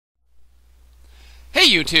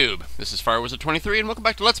YouTube! This is FireWizard23 and welcome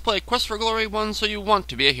back to Let's Play Quest for Glory 1 So You Want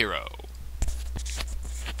to Be a Hero.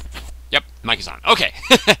 Yep, mic is on. Okay.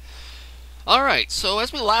 Alright, so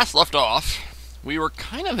as we last left off, we were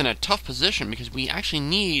kind of in a tough position because we actually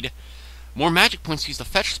need more magic points to use the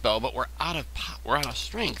fetch spell, but we're out of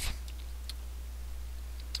strength.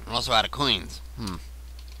 We're also out of coins.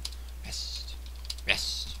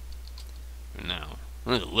 Rest. Now,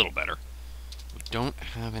 a little better. We don't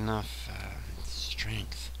have enough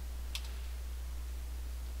strength.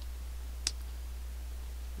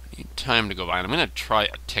 We need time to go by, and I'm going to try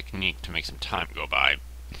a technique to make some time go by.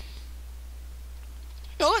 You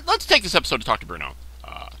know, let's take this episode to talk to Bruno.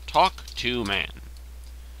 Talk to man.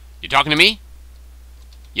 You talking to me?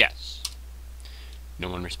 Yes. No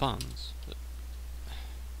one responds.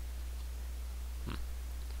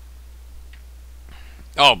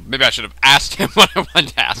 Oh, maybe I should have asked him what I wanted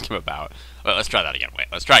to ask him about. Wait, let's try that again.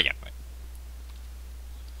 Let's try again.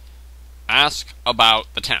 Ask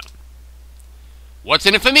about the town. What's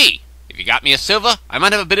in it for me? If you got me a silver, I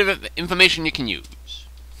might have a bit of information you can use.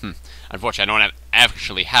 Unfortunately, I don't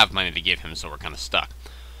actually have money to give him, so we're kind of stuck.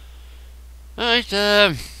 Alright,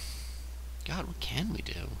 God, what can we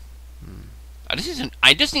do? I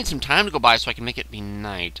just need some time to go by so I can make it be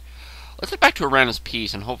night. Let's head back to Arana's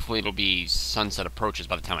Peace, and hopefully it'll be sunset approaches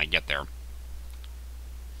by the time I get there.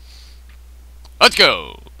 Let's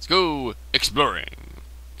go! Let's go exploring.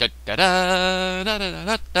 Da da da da da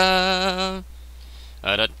da da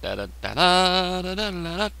da da da da da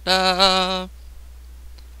da da.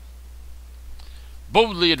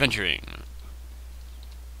 Boldly adventuring.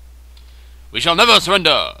 We shall never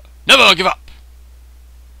surrender. Never give up.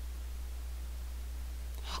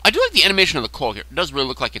 I do like the animation of the cloak here. It does really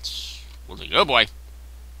look like it's... Oh boy.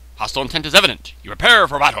 Hostile intent is evident. You prepare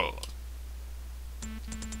for battle.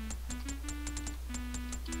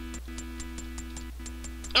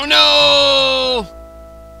 Oh no!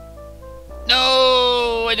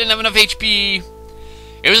 No! I didn't have enough HP.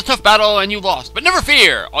 It was a tough battle and you lost. But never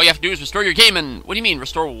fear! All you have to do is restore your game and... What do you mean,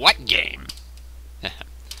 restore what game?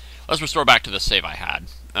 Let's restore back to the save I had.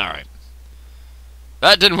 Alright.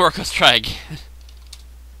 That didn't work. Let's try again.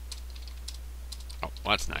 Oh,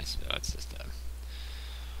 well, that's nice. That's just...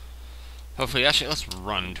 Hopefully, actually, let's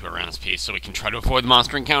run to Arana's Peace so we can try to avoid the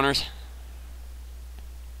monster encounters.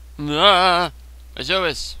 Ah!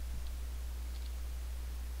 Azois!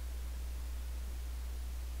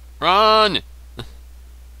 Run!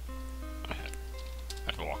 I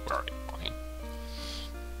have to walk. Where are you walking?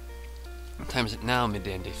 What time is it now?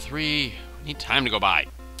 Midday on day 3. We need time to go by.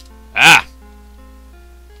 Ah!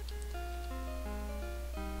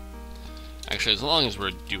 Actually, as long as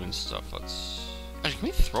we're doing stuff, let's... Actually, can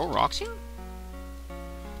we throw rocks here?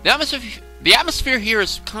 The atmosphere here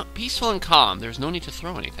is peaceful and calm. There's no need to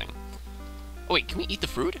throw anything. Oh wait, can we eat the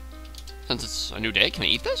fruit? Since it's a new day, can I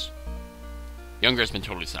eat this? Younger has been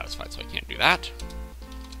totally satisfied, so I can't do that.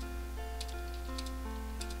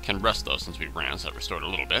 Can rest though, since we ran, so that restored a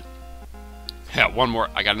little bit. Yeah, one more.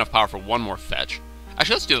 I got enough power for one more fetch.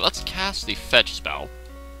 Actually, let's do it. Let's cast the fetch spell.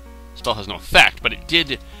 Spell has no effect, but it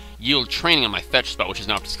did yield training on my fetch spell, which is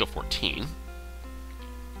now up to skill 14.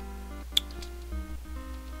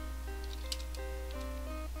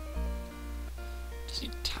 Just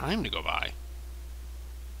need time to go by.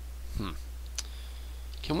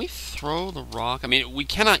 Can we throw the rock? I mean, we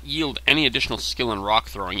cannot yield any additional skill in rock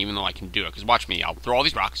throwing, even though I can do it. Because watch me, I'll throw all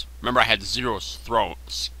these rocks. Remember, I had 0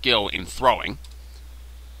 skill in throwing.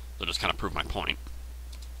 So just kind of prove my point.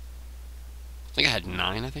 I think I had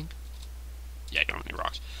 9, I think. Yeah, I don't have any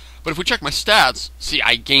rocks. But if we check my stats, see,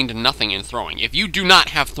 I gained nothing in throwing. If you do not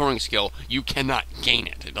have throwing skill, you cannot gain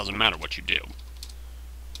it. It doesn't matter what you do.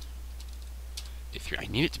 Day 3, I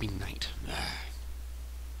need it to be night.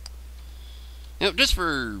 You know, just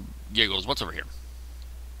for giggles, what's over here?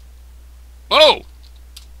 Whoa!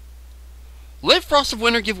 Let frost of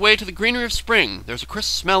winter give way to the greenery of spring. There's a crisp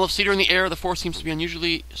smell of cedar in the air. The forest seems to be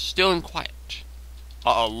unusually still and quiet.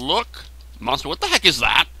 Look. Monster, what the heck is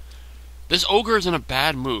that? This ogre is in a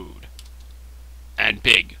bad mood. And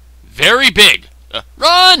big. Very big.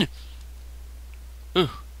 Run! Ooh.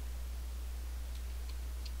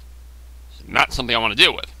 It's not something I want to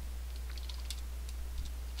deal with.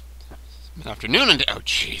 Afternoon and... Oh,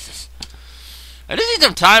 Jesus. I just need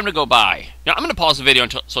some time to go by. Now, I'm going to pause the video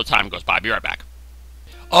until so time goes by. Be right back.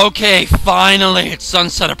 Okay, finally, it's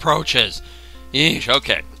sunset approaches. Yeesh,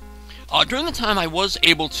 okay. During the time, I was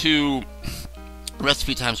able to rest a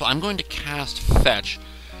few times, so I'm going to cast Fetch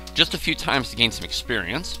just a few times to gain some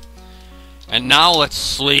experience. And now let's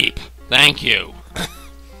sleep. Thank you.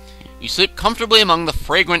 You sleep comfortably among the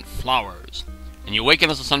fragrant flowers, and you awaken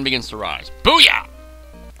as the sun begins to rise. Booyah!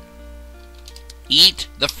 Eat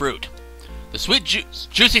the fruit. The sweet,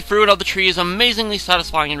 juicy fruit of the tree is amazingly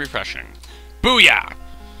satisfying and refreshing. Booyah!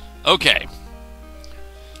 Okay.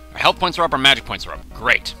 Our health points are up, our magic points are up.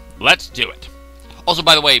 Great. Let's do it. Also,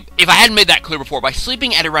 by the way, if I hadn't made that clear before, by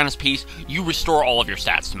sleeping at Uranus Peace, you restore all of your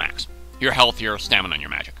stats to max. Your health, your stamina, and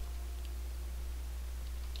your magic.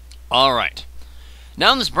 Alright.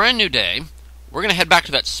 Now on this brand new day, we're going to head back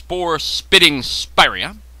to that spore-spitting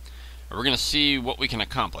Spirea. We're going to see what we can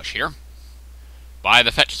accomplish here. By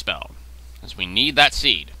the fetch spell. As we need that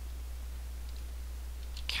seed.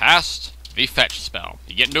 Cast the fetch spell.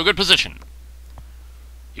 You get into a good position.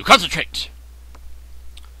 You concentrate.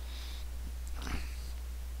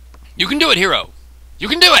 You can do it, hero. You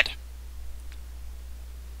can do it.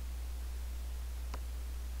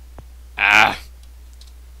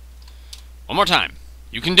 One more time.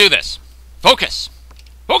 You can do this. Focus.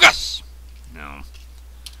 Focus. No.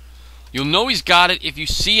 You'll know he's got it if you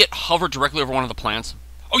see it hover directly over one of the plants.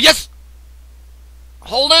 Oh, yes!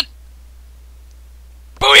 Hold it.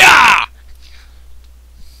 Booyah!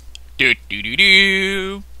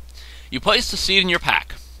 Do-do-do-do. You place the seed in your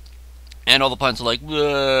pack. And all the plants are like,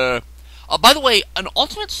 bleh. By the way, an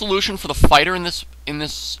alternate solution for the fighter in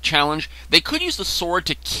this challenge, they could use the sword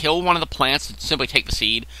to kill one of the plants and simply take the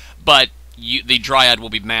seed, but the Dryad will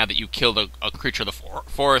be mad that you killed a creature of the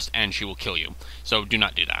forest, and she will kill you. So do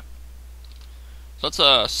not do that. So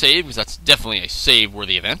let's save, because that's definitely a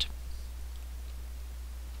save-worthy event.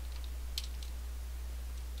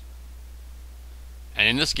 And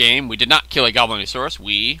in this game, we did not kill a Goblinosaurus,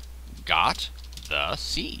 we got the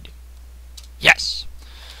seed. Yes!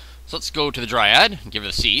 So let's go to the Dryad and give her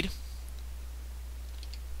the seed.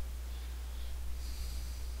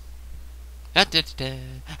 Hope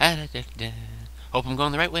I'm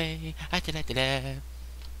going the right way.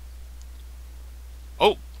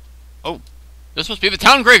 Oh! Oh! This must be the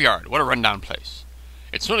town graveyard! What a rundown place.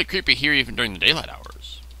 It's really creepy here even during the daylight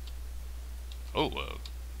hours. Oh, the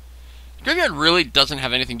graveyard really doesn't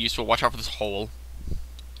have anything useful. Watch out for this hole.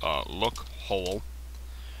 Look, hole.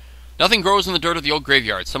 Nothing grows in the dirt of the old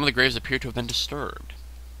graveyard. Some of the graves appear to have been disturbed.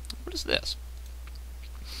 What is this?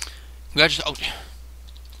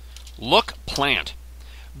 Look, plant.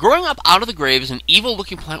 Growing up out of the grave is an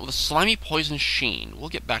evil-looking plant with a slimy, poisonous sheen. We'll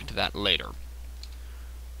get back to that later.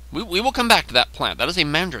 We will come back to that plant. That is a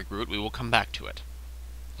mandrake root. We will come back to it.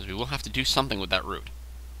 Because we will have to do something with that root.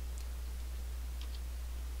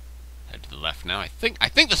 Head to the left now. I think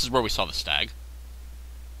this is where we saw the stag.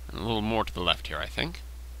 And a little more to the left here, I think.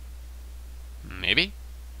 Maybe?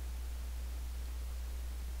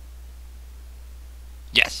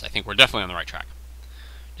 Yes, I think we're definitely on the right track.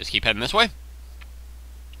 Just keep heading this way.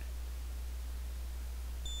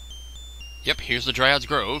 Yep, here's the Dryad's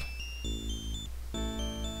Grove.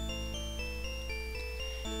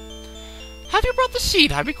 Have you brought the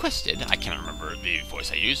seed I requested? I can't remember the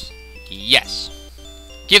voice I used. Yes.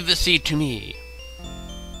 Give the seed to me.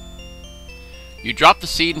 You drop the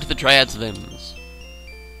seed into the Dryad's limbs.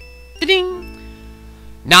 Ding!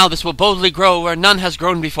 Now this will boldly grow where none has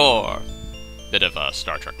grown before. Bit of a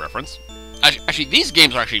Star Trek reference. Actually, these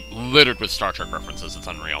games are actually littered with Star Trek references. It's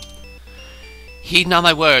unreal. Heed now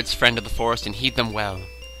my words, friend of the forest, and heed them well.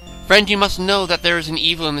 Friend, you must know that there is an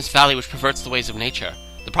evil in this valley which perverts the ways of nature.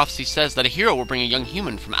 The prophecy says that a hero will bring a young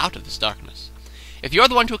human from out of this darkness. If you are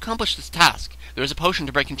the one to accomplish this task, there is a potion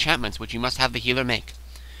to break enchantments which you must have the healer make.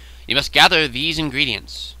 You must gather these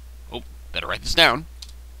ingredients. Oh, better write this down.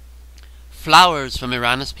 Flowers from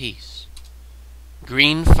Uranus Peace,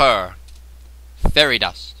 green fur, fairy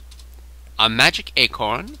dust, a magic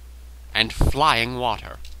acorn, and flying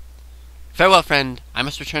water. Farewell, friend. I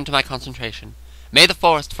must return to my concentration. May the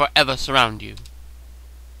forest forever surround you.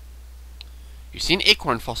 You see an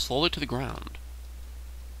acorn fall slowly to the ground.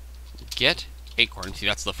 Get acorn. See,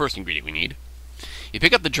 that's the first ingredient we need. You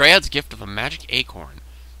pick up the Dryad's gift of a magic acorn.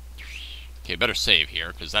 Okay, better save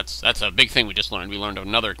here, because that's a big thing we just learned. We learned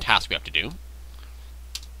another task we have to do.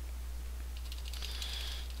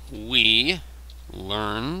 We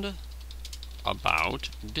learned about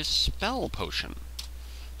dispel potion.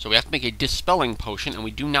 So we have to make a dispelling potion, and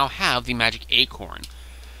we do now have the magic acorn.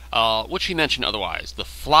 Which he mentioned otherwise. The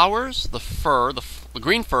flowers, the fur, the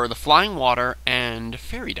green fur, the flying water, and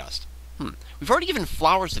fairy dust. We've already given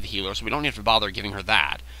flowers to the healer, so we don't have to bother giving her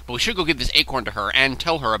that. But we should go give this acorn to her and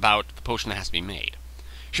tell her about the potion that has to be made.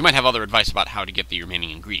 She might have other advice about how to get the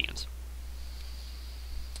remaining ingredients.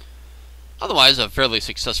 Otherwise, a fairly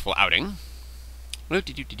successful outing. Hope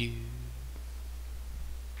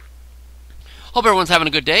everyone's having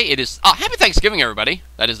a good day. It is... happy Thanksgiving, everybody.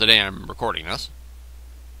 That is the day I'm recording this.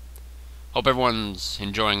 Hope everyone's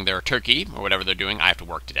enjoying their turkey, or whatever they're doing. I have to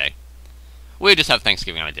work today. We just have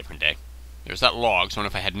Thanksgiving on a different day. There's that log, so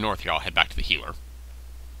if I head north here, I'll head back to the healer.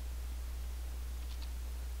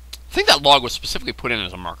 I think that log was specifically put in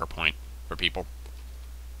as a marker point for people.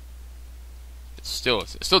 It's still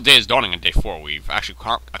day is dawning on day 4. We've actually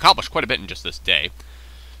accomplished quite a bit in just this day.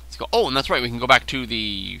 Let's go. Oh, and that's right. We can go back to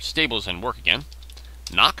the stables and work again.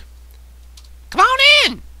 Knock. Come on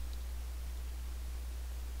in!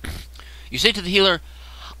 You say to the healer,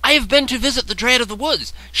 I have been to visit the Dryad of the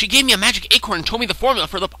Woods. She gave me a magic acorn and told me the formula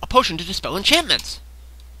for a potion to dispel enchantments.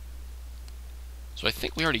 So I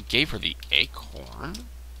think we already gave her the acorn.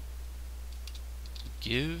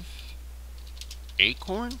 Give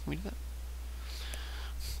acorn? We did that.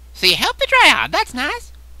 So you help the Dryad, that's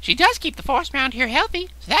nice. She does keep the forest around here healthy,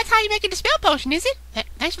 so that's how you make a dispel potion, is it?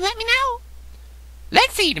 Thanks for letting me know.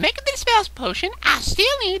 Let's see, to make the dispel potion, I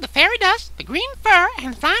still need the fairy dust, the green fur,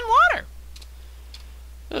 and fine water.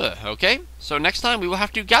 Okay, so next time we will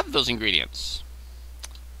have to gather those ingredients.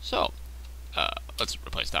 So, let's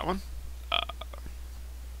replace that one.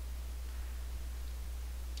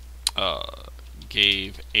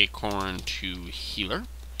 Gave acorn to healer. And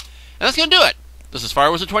that's going to do it. This is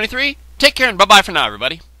Firewizard 23. Take care and bye-bye for now,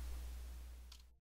 everybody.